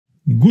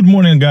Good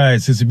morning,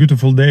 guys. It's a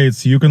beautiful day.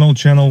 It's uCANall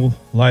channel,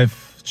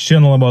 live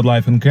channel about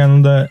life in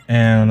Canada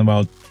and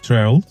about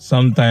travel.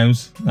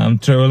 Sometimes I'm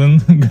traveling,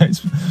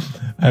 guys.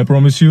 I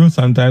promise you,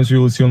 sometimes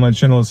you will see on my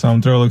channel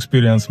some travel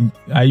experience.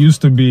 I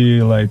used to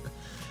be like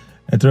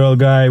a travel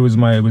guy with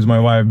my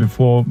wife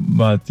before,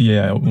 but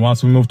yeah,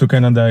 once we moved to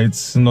Canada,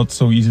 it's not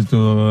so easy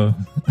to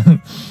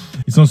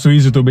it's not so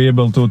easy to be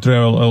able to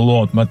travel a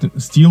lot,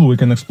 but still we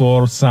can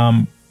explore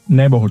some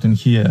neighborhood in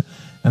here.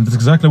 And that's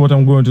exactly what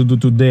I'm going to do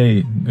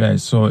today,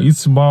 guys. So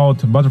it's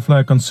about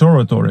Butterfly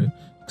Conservatory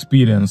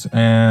experience.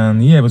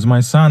 And yeah, with my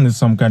son, it's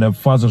some kind of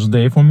Father's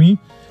Day for me.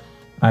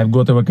 I've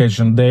got a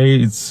vacation day.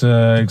 It's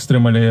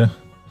extremely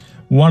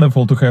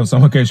wonderful to have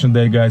some vacation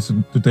day, guys,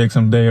 to take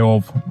some day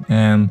off.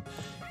 And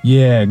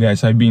yeah,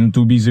 guys, I've been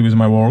too busy with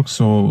my work,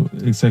 so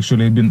it's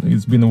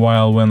been a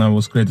while when I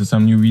was creating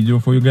some new video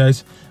for you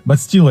guys. But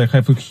still, I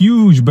have a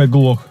huge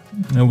backlog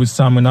with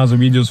some another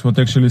videos what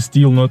actually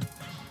still not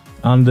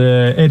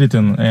under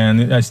editing,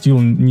 and I still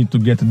need to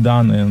get it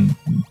done and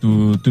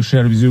to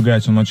share with you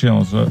guys on my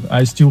channel. So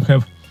I still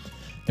have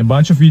a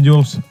bunch of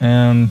videos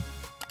and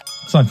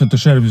something to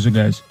share with you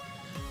guys.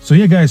 So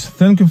yeah, guys,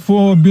 thank you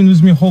for being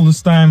with me all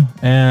this time,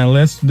 and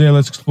let's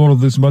explore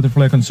this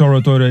Butterfly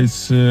Conservatory.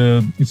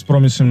 It's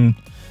promising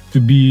to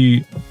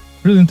be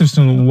really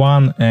interesting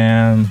one,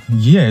 and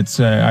yeah,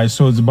 I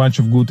saw it's a bunch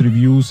of good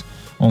reviews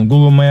on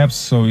Google Maps,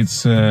 so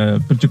it's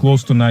pretty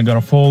close to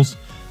Niagara Falls.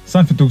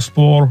 Something to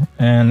explore,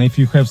 and if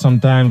you have some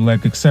time,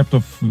 like except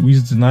of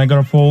visit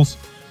Niagara Falls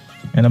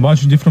and a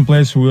bunch of different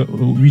places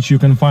which you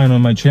can find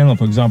on my channel,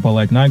 for example,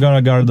 like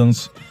Niagara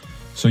Gardens.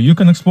 So you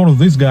can explore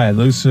this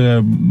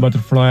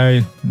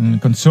Butterfly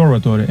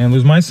Conservatory. And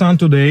with my son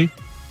today,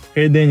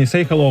 hey Danny,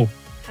 say hello.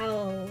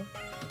 Hello.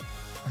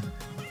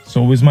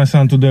 So with my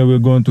son today, we're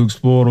going to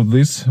explore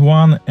this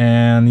one,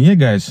 and yeah,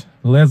 guys,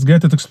 let's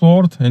get it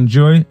explored,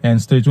 enjoy,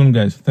 and stay tuned,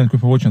 guys. Thank you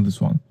for watching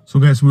this one. So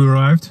guys, we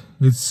arrived.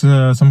 It's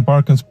some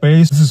parking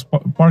space. This is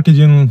parking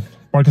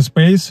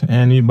space,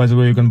 and by the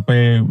way, you can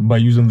pay by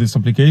using this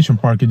application,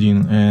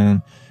 Parking.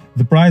 And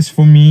the price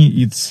for me,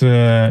 it's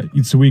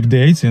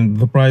weekdays, and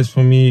the price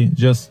for me,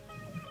 just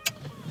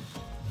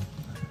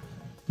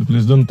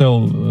please don't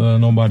tell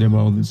nobody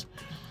about this.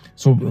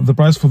 So the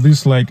price for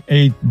this like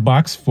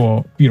 $8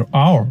 per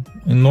hour,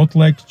 and not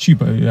like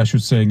cheap, I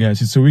should say,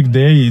 guys. It's a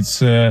weekday. It's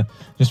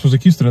just for the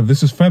history.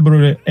 This is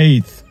February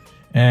 8th,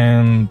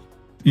 and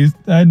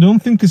I don't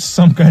think it's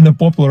some kind of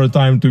popular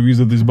time to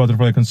visit this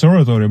Butterfly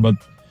Conservatory, but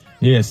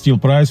yeah, still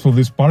price for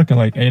this parking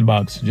like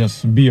 $8.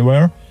 Just be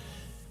aware.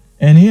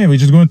 And yeah, we're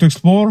just going to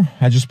explore.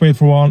 I just paid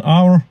for 1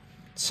 hour,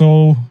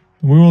 so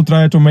we will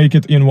try to make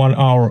it in 1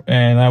 hour,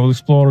 and I will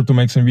explore to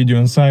make some video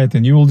inside,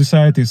 and you will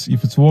decide if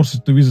it's worth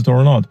it to visit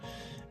or not.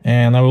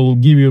 And I will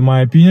give you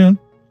my opinion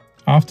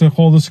after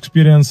all this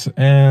experience.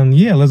 And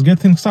yeah, let's get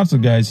things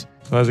started, guys.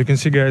 So as you can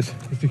see, guys,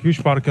 it's a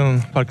huge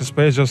parking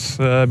space just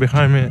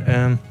behind me,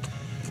 and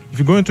if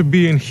you're going to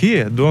be in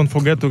here, don't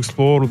forget to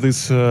explore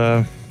this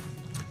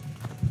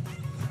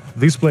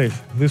place.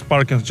 This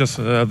park just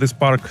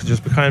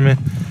behind me.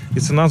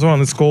 It's another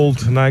one. It's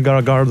called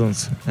Niagara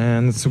Gardens,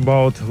 and it's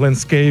about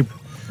landscape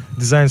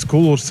design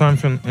school or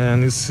something.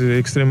 And it's an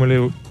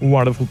extremely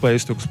wonderful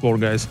place to explore,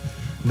 guys.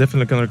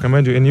 Definitely can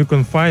recommend you. And you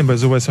can find, by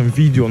the way, some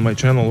video on my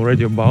channel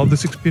already about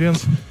this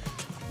experience,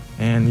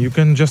 and you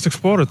can just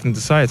explore it and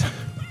decide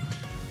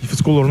if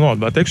it's cool or not.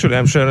 But actually,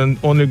 I'm sharing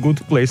only good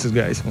places,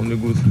 guys. Only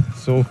good.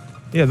 So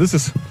yeah, this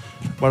is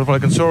Butterfly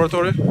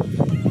Conservatory,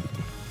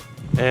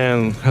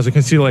 and as you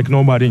can see, like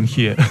nobody in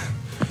here.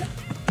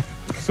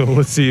 So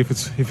let's see if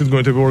it's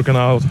going to be working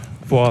out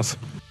for us.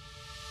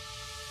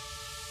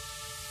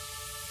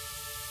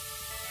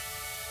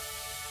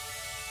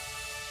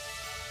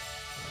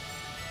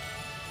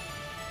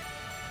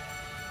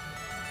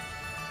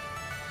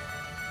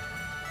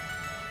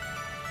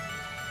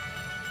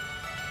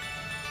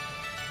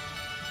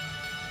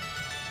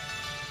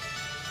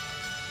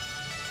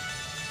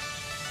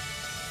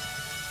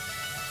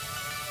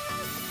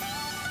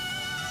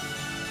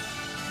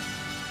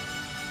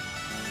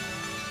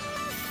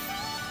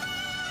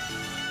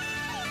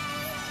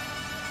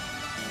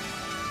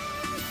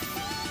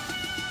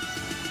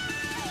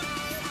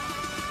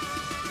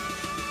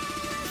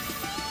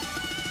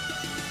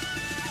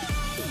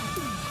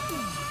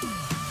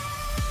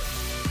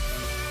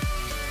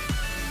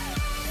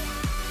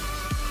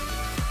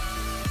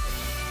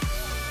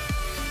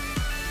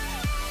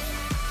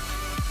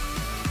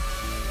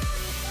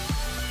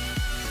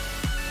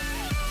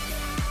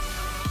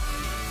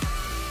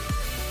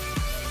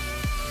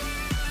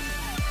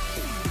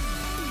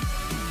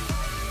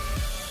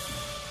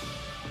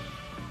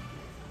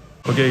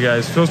 Okay,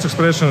 guys, first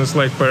expression is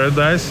like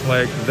paradise,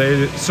 like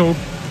they so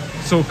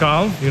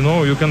calm, you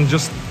know, you can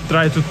just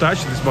try to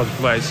touch these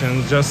butterflies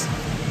and just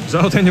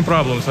without any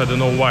problems. I don't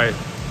know why.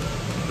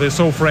 They're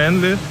so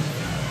friendly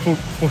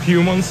for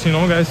humans, you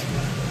know, guys.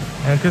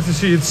 And as you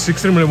see, it's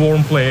extremely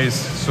warm place,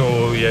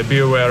 so yeah, be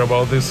aware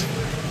about this.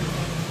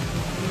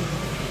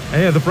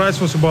 And yeah, the price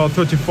was about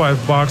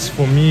 $35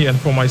 for me and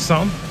for my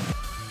son.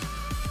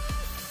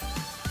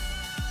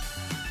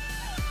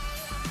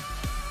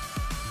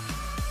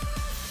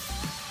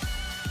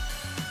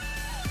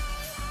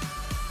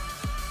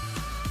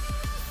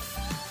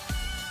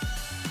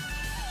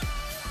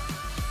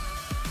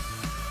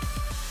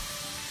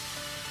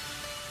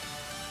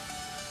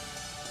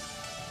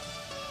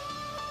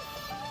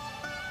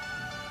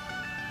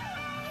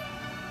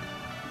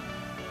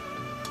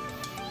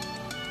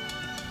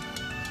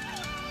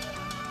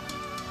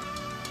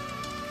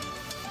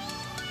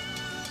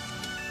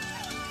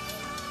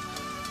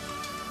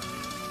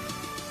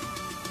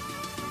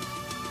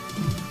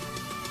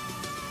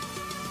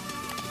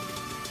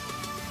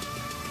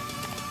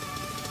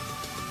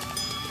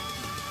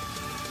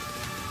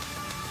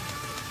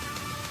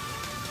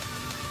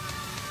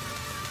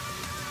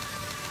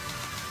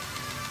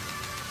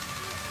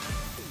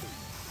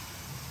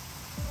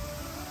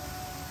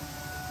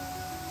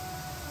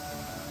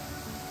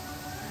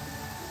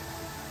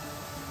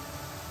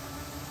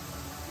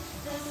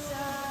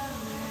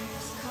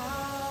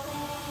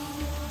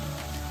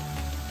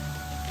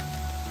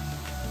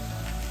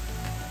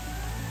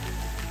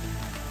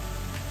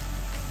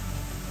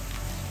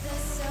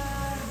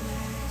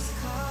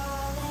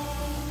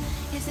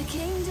 If the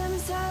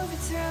kingdom's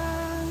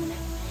overthrown,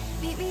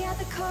 meet me at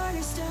the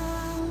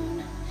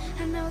cornerstone.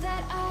 I know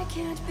that I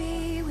can't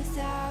be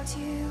without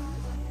you.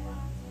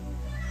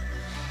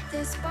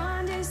 This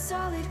bond is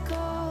solid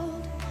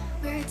gold.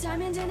 We're a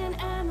diamond and an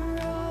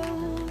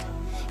emerald.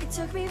 It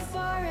took me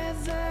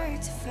forever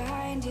to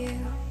find you.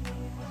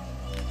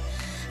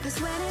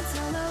 'Cause when it's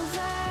all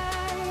over,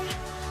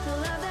 the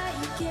love that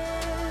you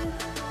give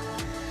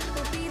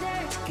will be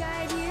there to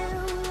guide you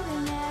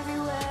in every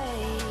way.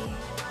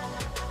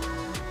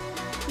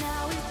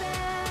 Now we've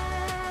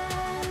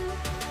been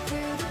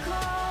through the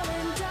cold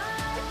and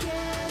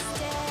darkest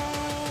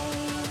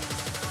days.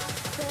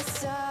 The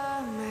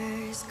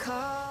summer's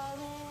calling.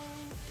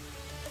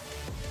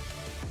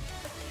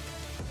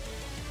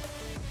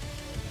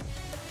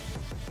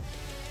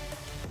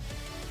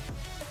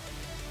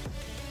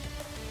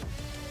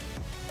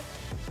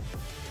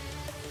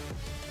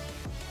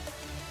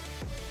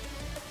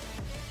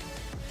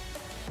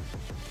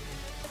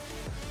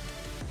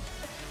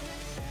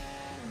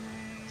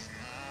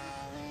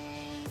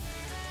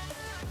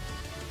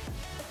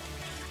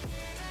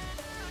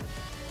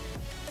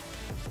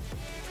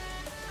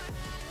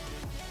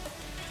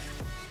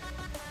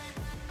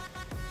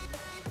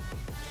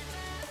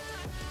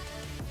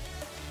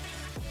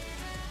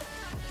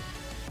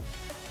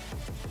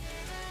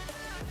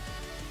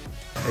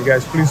 Hey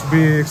guys, please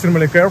be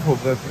extremely careful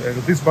that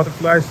these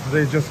butterflies,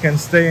 they just can't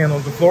stay on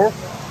the floor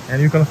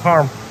and you can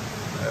harm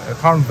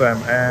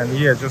them. And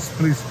yeah, just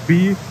please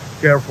be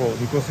careful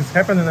because it's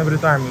happening every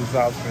time in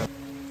South.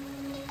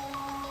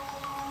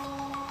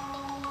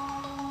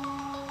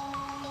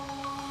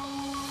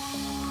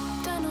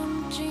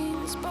 Denim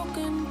jeans,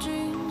 broken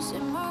dreams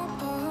in my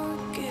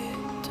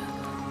pocket.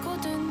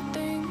 Golden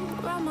thing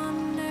round my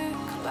neck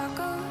like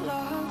a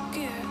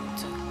locket.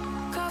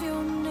 Carve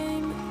your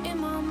name in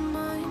my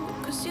mind,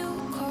 'cause you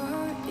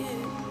caught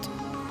it.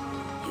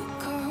 You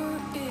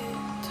caught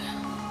it.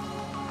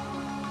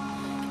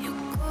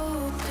 You're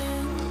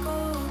golden,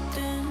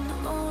 golden.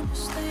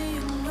 Honestly,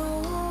 you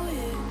know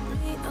it.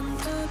 Me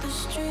under the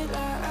street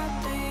light at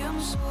the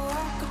so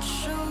I could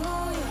show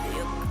you.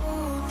 You're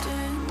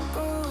golden,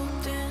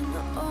 golden.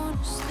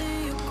 Honestly,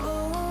 you're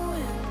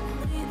glowing.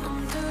 Me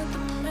under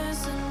the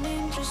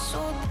mezzanine just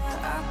so that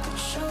I could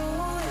show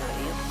you.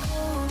 You're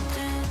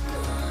golden.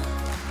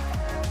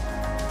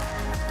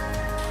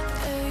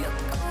 Hey,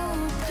 you're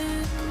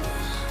golden.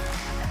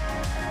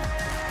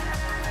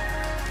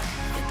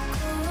 You're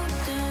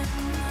golden.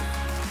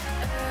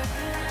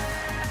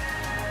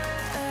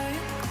 Hey,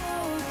 you're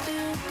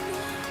golden.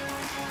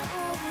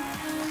 Golden.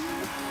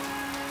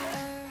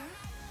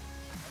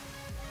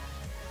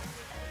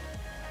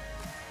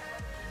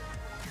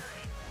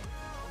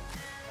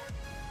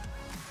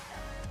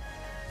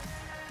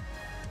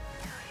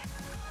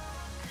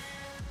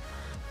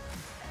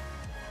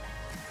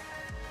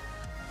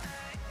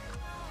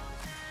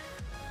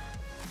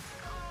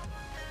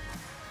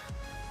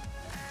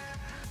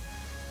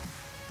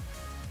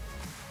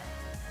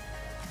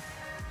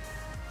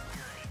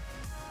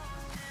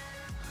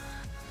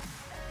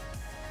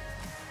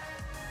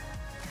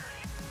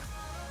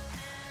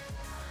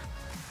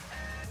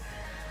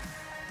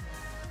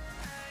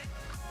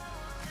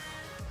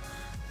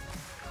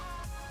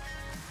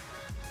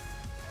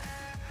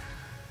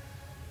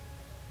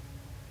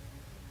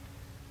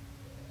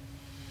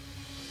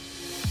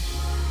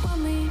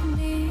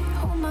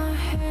 Hold my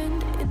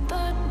hand in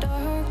the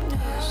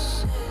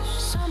darkness.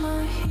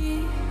 Summer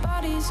heat,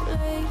 bodies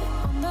lay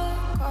on the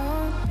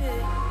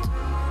carpet.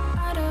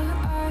 Eye to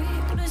eye,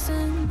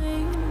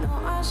 glistening. No,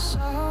 I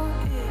saw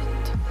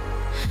it.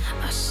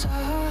 I saw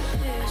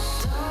it.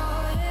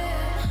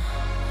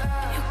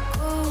 You're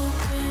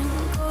golden,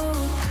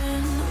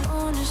 golden.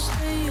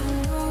 Honestly, you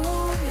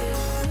know it.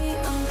 Me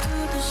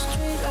under the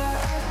street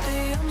light at the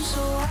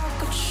so I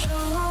could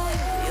show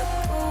you. You're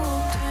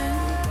golden,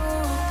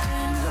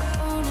 golden.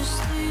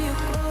 Honestly,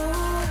 you're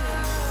glowing.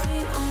 Me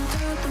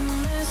under the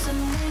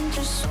mezzanine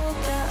just so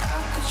that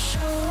I could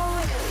show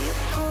you.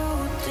 You're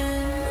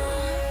golden.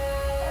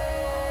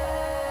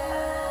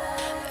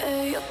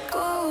 Hey, you're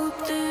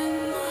golden.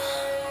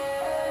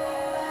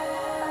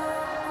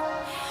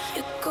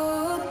 You're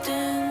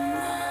golden.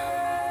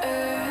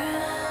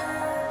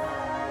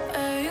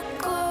 Hey, you're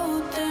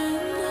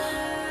golden.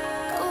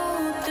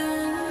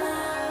 Golden.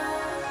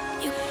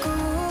 You're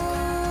golden.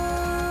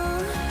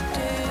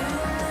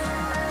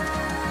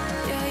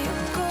 Yeah,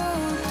 you're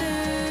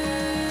golden.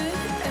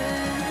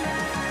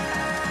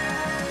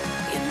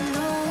 You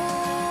know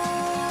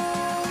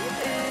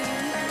it.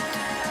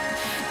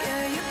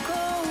 Yeah, you're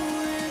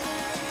glowing.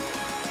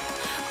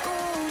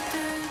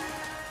 Golden.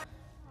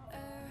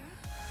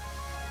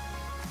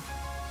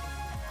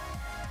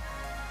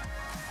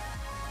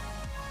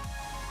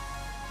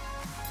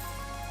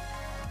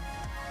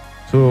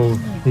 So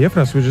yeah,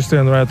 friends, we just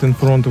stand right in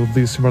front of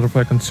this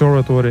butterfly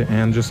conservatory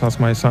and just ask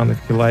my son if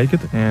he like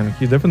it, and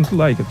he definitely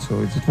like it.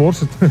 So it's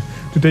worth it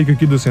to take your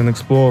kiddos and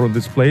explore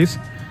this place.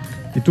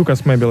 It took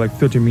us maybe like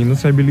 30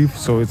 minutes, I believe,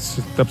 so it's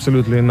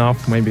absolutely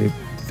enough, maybe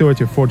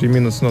 30-40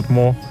 minutes, not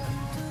more.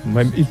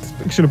 Maybe it's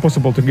actually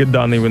possible to get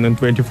done even in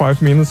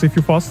 25 minutes if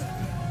you fast.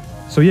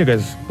 So yeah,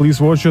 guys, please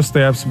watch your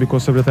steps,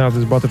 because every time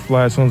this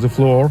butterfly is on the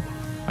floor,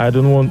 I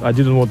didn't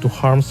want to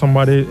harm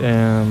somebody,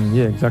 and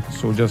yeah, exactly.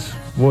 So just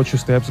watch your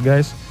steps,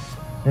 guys,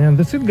 and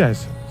that's it,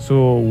 guys.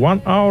 So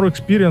 1 hour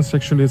experience,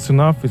 actually, it's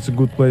enough. It's a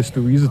good place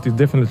to visit. It's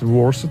definitely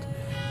worth it,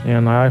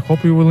 and I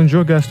hope you will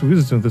enjoy, guys, to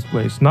visit in this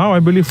place. Now I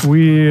believe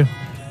we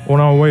on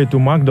our way to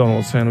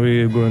McDonald's, and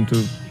we're going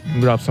to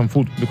grab some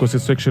food because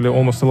it's actually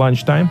almost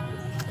lunchtime.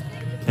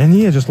 And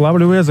yeah, just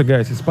lovely weather,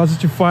 guys. It's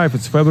 +5,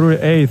 it's February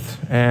 8th,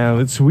 and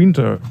it's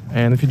winter.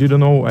 And if you didn't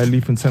know, I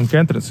live in St.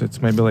 Catharines.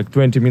 It's maybe like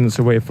 20 minutes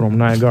away from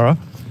Niagara.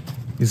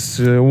 It's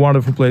a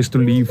wonderful place to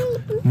live.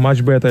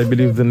 Much better, I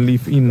believe, than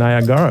live in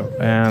Niagara.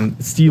 And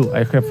still,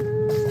 I have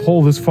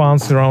all these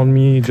farms around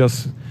me,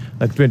 just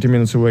like 20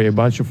 minutes away. A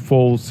bunch of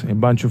falls, a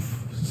bunch of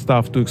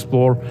stuff to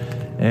explore.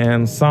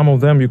 And some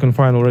of them you can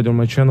find already on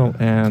my channel,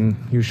 and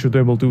you should be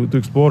able to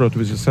explore it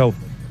with yourself.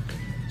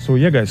 So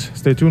yeah, guys,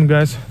 stay tuned,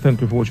 guys. Thank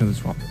you for watching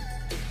this one.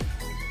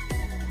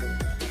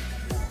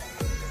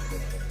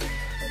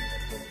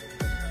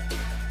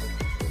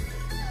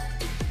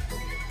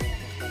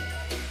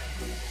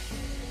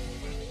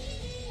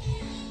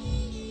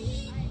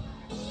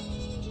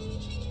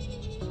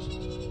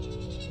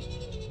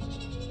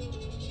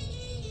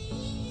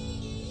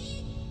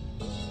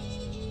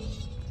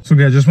 So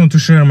guys, I just want to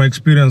share my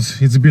experience.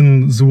 It's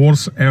been the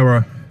worst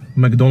ever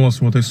McDonald's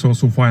what I saw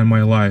so far in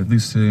my life.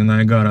 This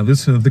Niagara,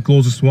 this is the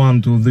closest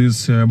one to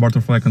this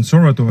Butterfly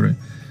Conservatory.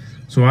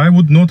 So I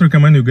would not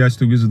recommend you guys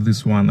to visit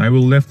this one. I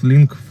will left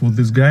link for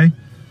this guy.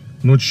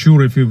 Not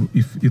sure if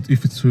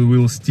it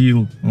will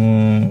still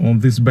on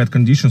these bad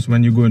conditions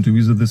when you're going to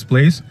visit this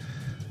place.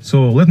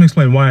 So let me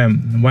explain why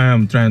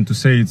I'm trying to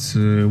say it's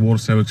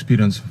worth our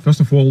experience. First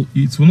of all,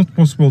 it's not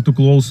possible to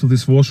close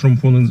this washroom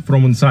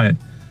from inside,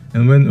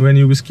 and when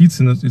you're with kids,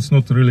 it's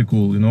not really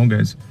cool, you know,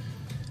 guys.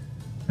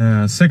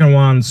 Second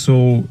one,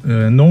 so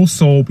no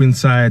soap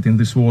inside in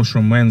this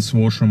washroom, men's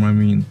washroom, I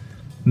mean.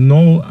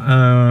 No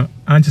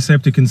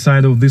antiseptic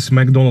inside of this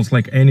McDonald's,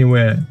 like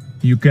anywhere.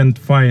 You cannot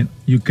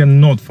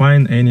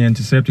find any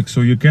antiseptic,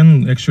 so you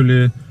can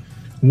actually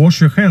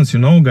wash your hands, you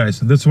know, guys.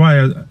 That's why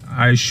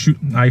I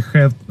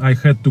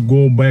had to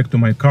go back to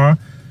my car,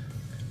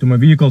 to my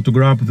vehicle, to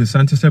grab this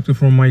antiseptic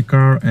from my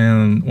car,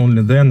 and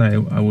only then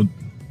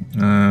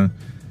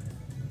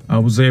I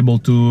was able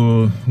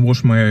to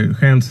wash my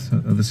hands.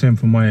 The same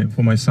for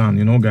my son,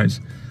 you know, guys.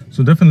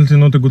 So definitely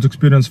not a good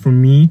experience for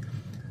me.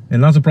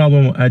 Another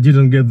problem, I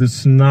didn't get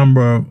this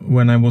number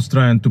when I was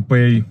trying to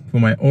pay for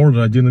my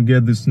order. I didn't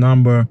get this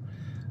number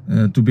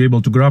to be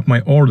able to grab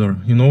my order,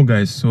 you know,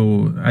 guys.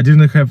 So I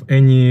didn't have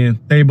any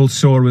table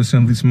service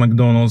in this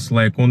McDonald's,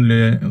 like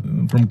only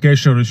from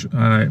cashier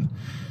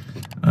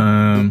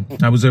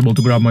I was able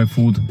to grab my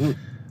food.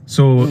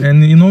 So,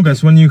 and you know,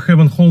 guys, when you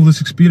haven't all this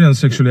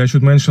experience, actually, I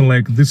should mention,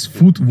 like, this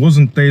food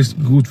wasn't taste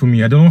good for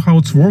me. I don't know how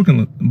it's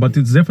working, but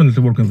it's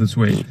definitely working this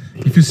way.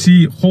 If you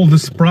see all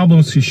these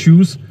problems,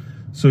 issues,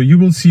 so you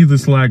will see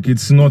this, like,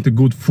 it's not a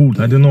good food.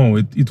 I don't know,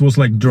 it was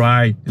like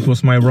dry. It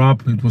was my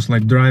wrap, it was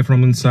like dry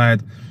from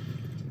inside.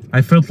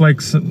 I felt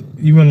like,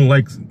 even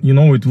like, you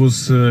know, it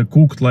was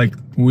cooked like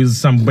with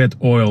some bad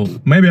oil.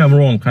 Maybe I'm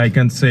wrong, I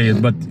can't say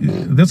it, but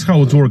that's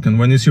how it's working.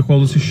 When you see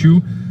all this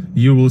issue,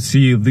 you will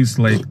see this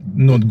like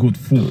not good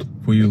food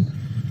for you.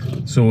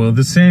 So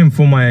the same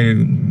for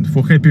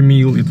Happy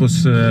Meal, it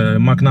was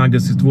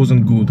McNuggets, it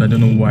wasn't good, I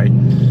don't know why.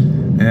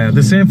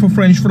 The same for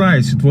French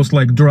fries, it was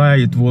like dry,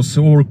 it was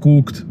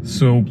overcooked.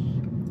 So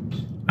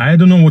I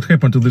don't know what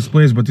happened to this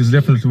place, but it's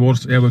definitely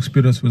worst ever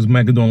experience with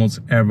McDonald's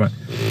ever.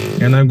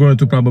 And I'm going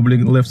to probably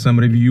leave some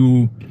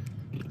review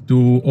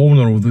to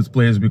owner of this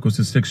place, because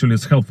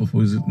it's helpful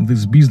for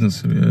this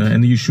business,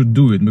 and you should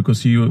do it,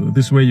 because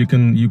this way you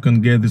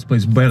can get this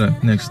place better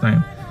next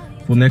time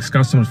for next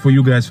customers, for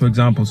you guys, for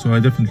example. So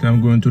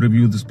I'm going to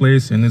review this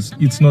place, and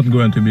it's not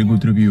going to be a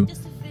good review.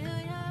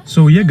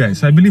 So yeah,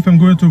 guys, I believe I'm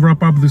going to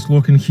wrap up this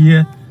vlog in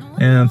here,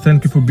 and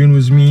thank you for being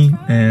with me,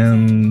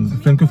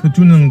 and thank you for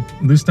tuning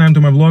this time to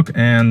my vlog,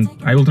 and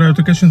I will try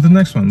to catch you in the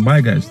next one.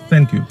 Bye, guys.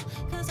 Thank you.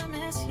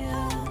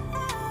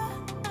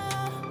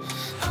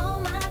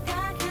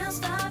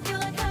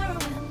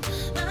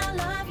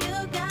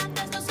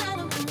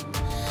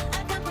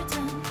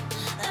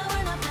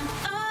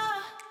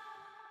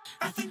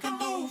 I think I'm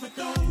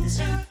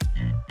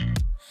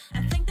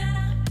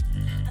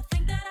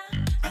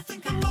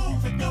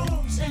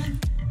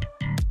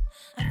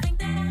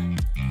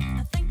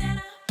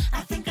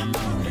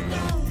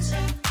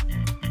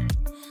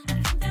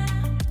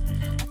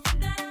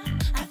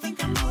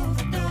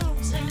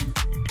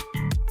overdosing.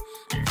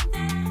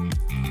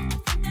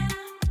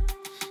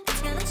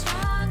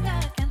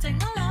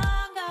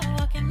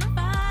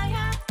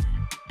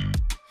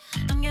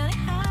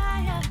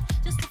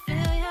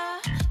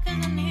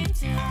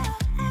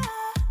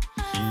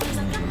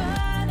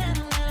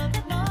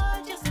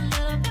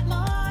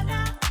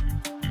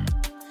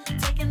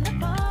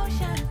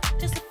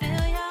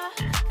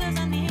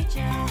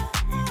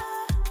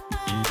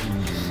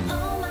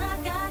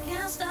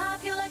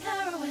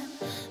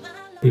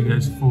 Hey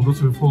guys, for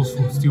those of you who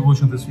are still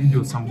watching this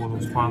video, some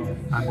bonus part,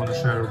 I'm gonna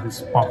share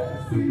this pub.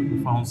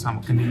 We found some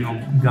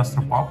chameleon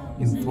gastropub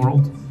in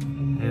Thorold,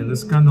 and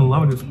it's kind of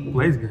lovely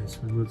place, guys.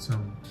 We got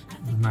some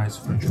nice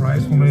French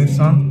fries for my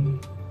son,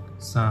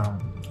 some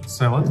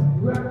salad.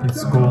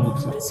 It's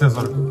called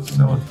Caesar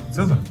salad,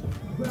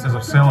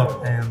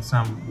 and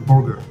some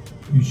burger,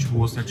 which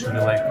was actually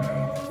like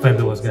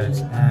fabulous, guys.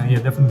 And yeah,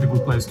 definitely a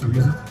good place to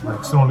visit.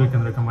 Like, strongly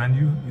can recommend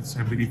you. It's,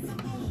 I believe,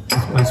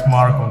 this place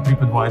marked on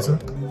TripAdvisor.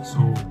 So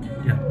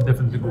yeah,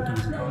 definitely good to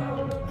visit.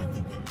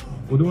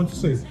 What do you want to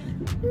say?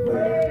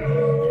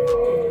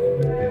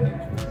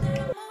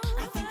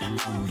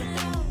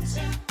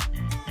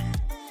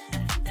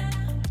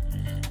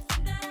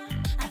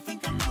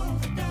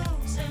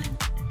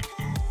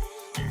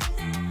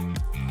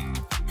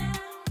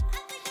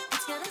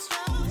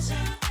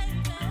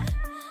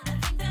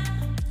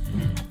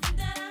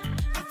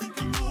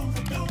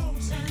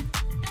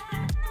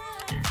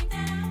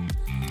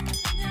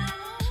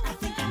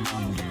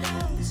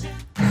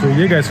 So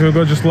yeah guys, we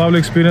got just lovely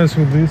experience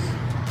with this,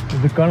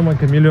 with the Karma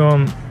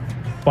Chameleon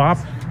pub,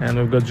 and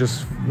we've got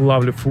just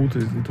lovely food.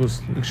 It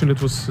was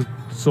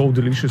so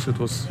delicious, it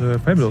was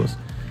fabulous.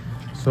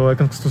 So I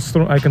can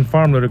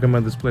firmly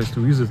recommend this place to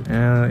visit,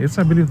 and it's,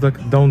 I believe,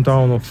 like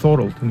downtown of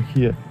Thorold in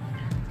here.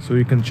 So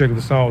you can check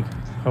this out,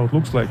 how it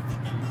looks like.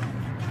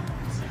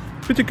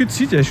 Pretty good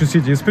city, I should say.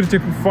 It's pretty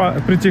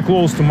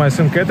close to my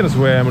St. Catharines,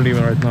 where I'm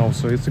living right now.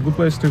 So it's a good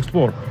place to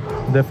explore,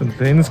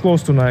 definitely. And it's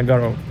close to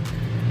Niagara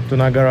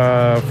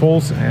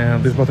Falls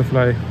and this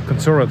Butterfly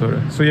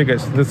Conservatory. So yeah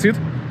guys, that's it,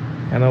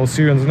 and I will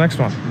see you in the next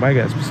one. Bye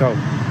guys, peace out.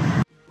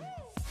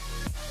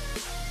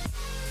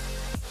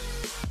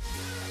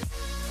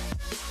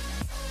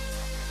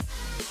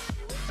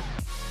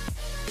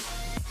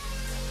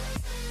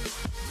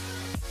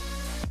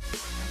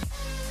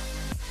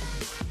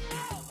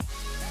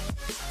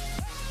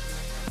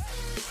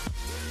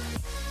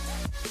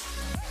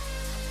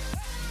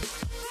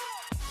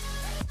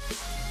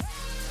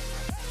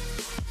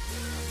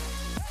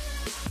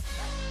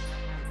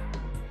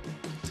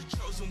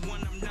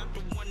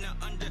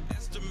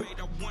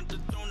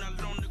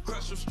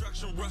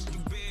 Obstruction, rusty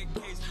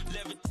barricades,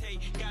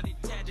 levitate, got it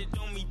tatted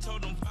on me,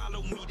 told them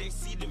follow me, they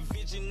see the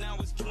vision, now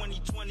it's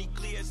 2020,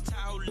 clear as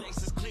Tahoe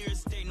lakes, it's clear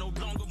as day, no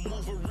longer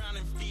move around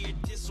in fear,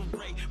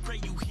 disarray, pray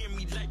you hear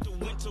me like the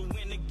winter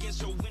wind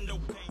against your window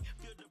pane.